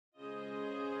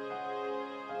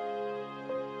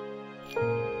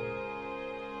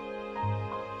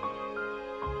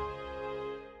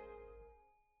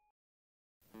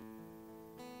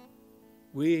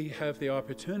We have the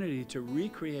opportunity to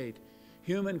recreate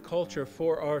human culture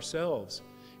for ourselves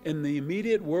in the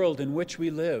immediate world in which we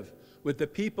live, with the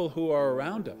people who are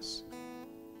around us.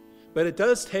 But it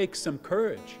does take some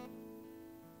courage.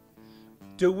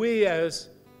 Do we, as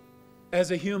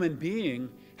a human being,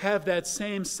 have that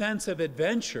same sense of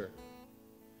adventure,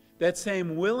 that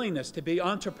same willingness to be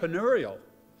entrepreneurial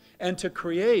and to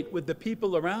create with the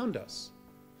people around us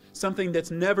something that's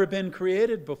never been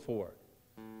created before?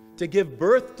 To give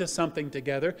birth to something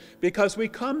together, because we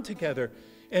come together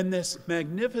in this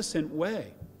magnificent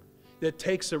way that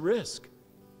takes a risk.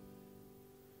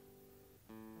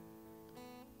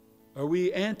 Are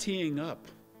we anteing up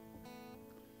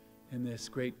in this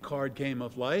great card game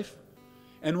of life?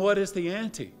 And what is the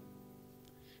ante?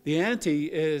 The ante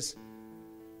is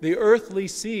the earthly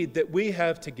seed that we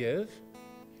have to give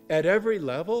at every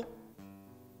level,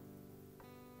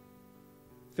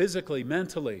 physically,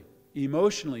 mentally,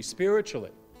 emotionally,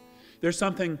 spiritually. There's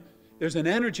an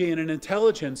energy and an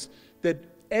intelligence that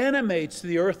animates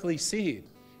the earthly seed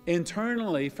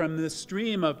internally from the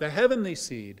stream of the heavenly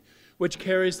seed, which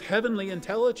carries heavenly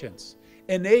intelligence,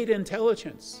 innate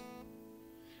intelligence.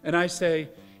 And I say,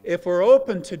 if we're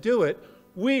open to do it,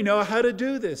 we know how to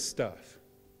do this stuff.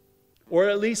 Or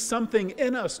at least something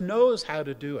in us knows how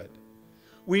to do it.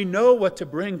 We know what to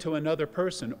bring to another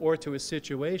person, or to a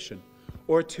situation,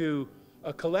 or to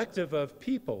a collective of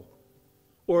people,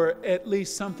 or at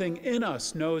least something in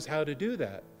us knows how to do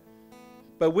that.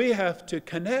 But we have to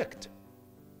connect.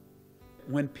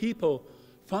 When people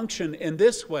function in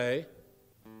this way,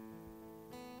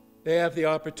 they have the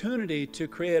opportunity to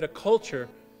create a culture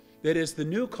that is the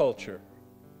new culture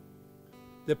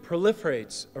that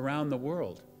proliferates around the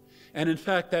world. And in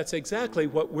fact, that's exactly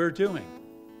what we're doing.